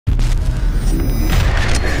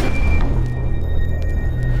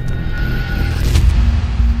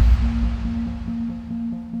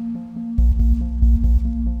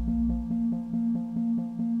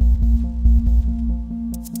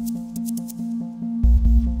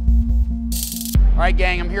right,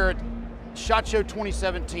 gang, I'm here at SHOT Show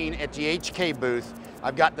 2017 at the HK booth.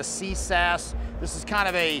 I've got the CSASS. This is kind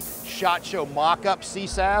of a SHOT Show mock-up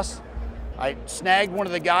CSASS. I snagged one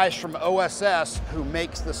of the guys from OSS who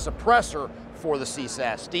makes the suppressor for the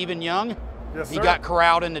CSASS, Stephen Young. Yes, sir. He got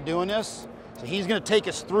corralled into doing this. So he's gonna take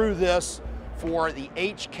us through this for the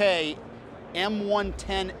HK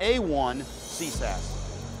M110A1 CSASS.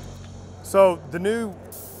 So the new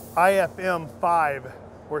IFM5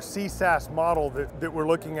 or CSASS model that we're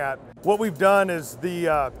looking at, what we've done is the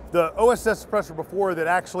OSS suppressor before that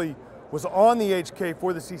actually was on the HK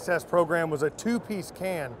for the CSASS program was a two-piece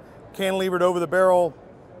cantilevered over the barrel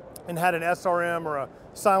and had an SRM or a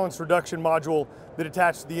silence reduction module that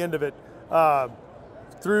attached to the end of it.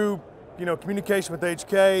 Through communication with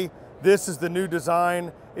HK, this is the new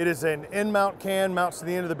design. It is an end mount can, mounts to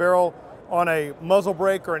the end of the barrel on a muzzle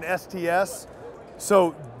brake or an STS.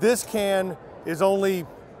 So this can is only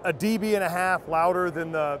a dB and a half louder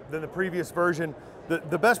than the previous version.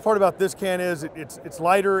 The best part about this can is it's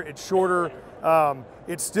lighter, it's shorter.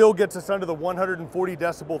 It still gets us under the 140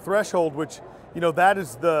 decibel threshold, which that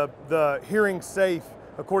is the hearing safe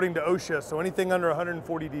according to OSHA. So anything under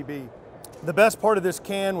 140 dB. The best part of this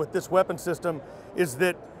can with this weapon system is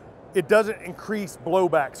that it doesn't increase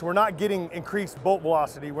blowback. So we're not getting increased bolt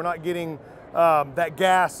velocity. We're not getting that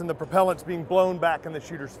gas and the propellants being blown back in the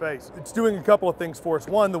shooter's face. It's doing a couple of things for us.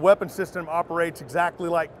 One, the weapon system operates exactly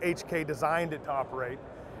like HK designed it to operate.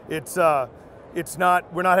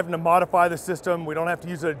 We're not having to modify the system. We don't have to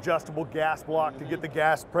use an adjustable gas block to get the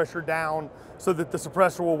gas pressure down so that the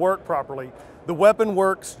suppressor will work properly. The weapon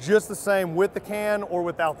works just the same with the can or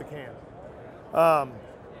without the can.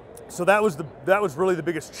 So that was really the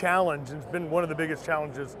biggest challenge, and it's been one of the biggest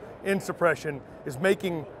challenges in suppression, is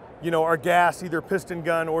making our gas, either piston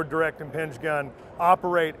gun or direct impinge gun,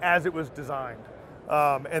 operate as it was designed.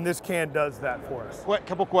 And this can does that for us.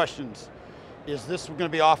 Couple questions. Is this going to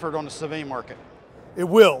be offered on the civilian market? It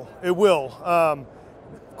will. Of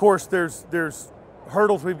course, there's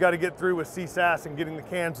hurdles we've got to get through with CSASS and getting the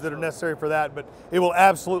cans that are necessary for that, but it will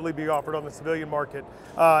absolutely be offered on the civilian market,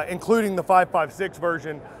 including the 5.56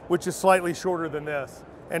 version, which is slightly shorter than this.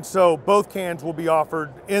 And so both cans will be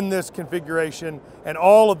offered in this configuration, and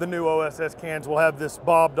all of the new OSS cans will have this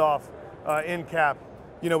bobbed off end cap,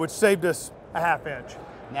 which saved us a ½ inch.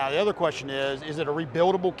 Now the other question is it a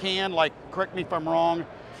rebuildable can? Like, correct me if I'm wrong,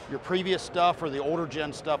 your previous stuff or the older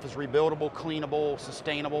gen stuff is rebuildable, cleanable,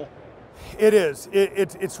 sustainable? It is.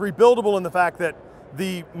 It's rebuildable in the fact that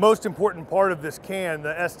the most important part of this can,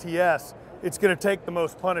 the STS, it's going to take the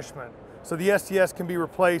most punishment. So the STS can be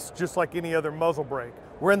replaced just like any other muzzle brake.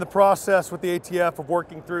 We're in the process with the ATF of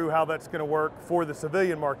working through how that's going to work for the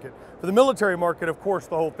civilian market. For the military market, of course,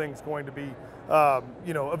 the whole thing's going to be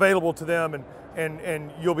available to them,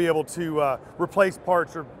 and you'll be able to replace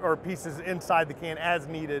parts or pieces inside the can as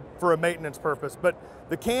needed for a maintenance purpose. But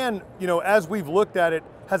the can, as we've looked at it,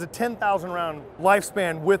 has a 10,000 round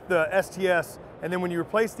lifespan with the STS, and then when you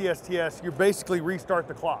replace the STS, you basically restart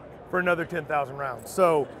the clock for another 10,000 rounds.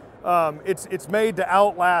 So it's made to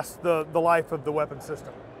outlast the life of the weapon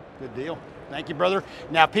system. Good deal. Thank you, brother.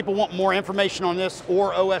 Now, if people want more information on this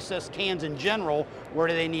or OSS cans in general, where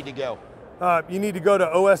do they need to go? You need to go to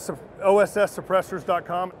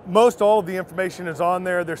OSSsuppressors.com. Most all of the information is on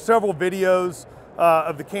there. There's several videos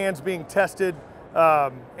of the cans being tested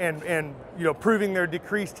and proving their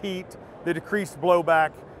decreased heat, the decreased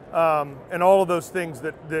blowback, and all of those things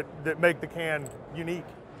that make the can unique.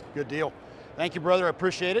 Good deal. Thank you, brother. I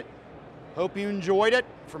appreciate it. Hope you enjoyed it.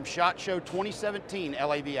 From SHOT Show 2017,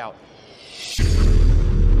 LAV out.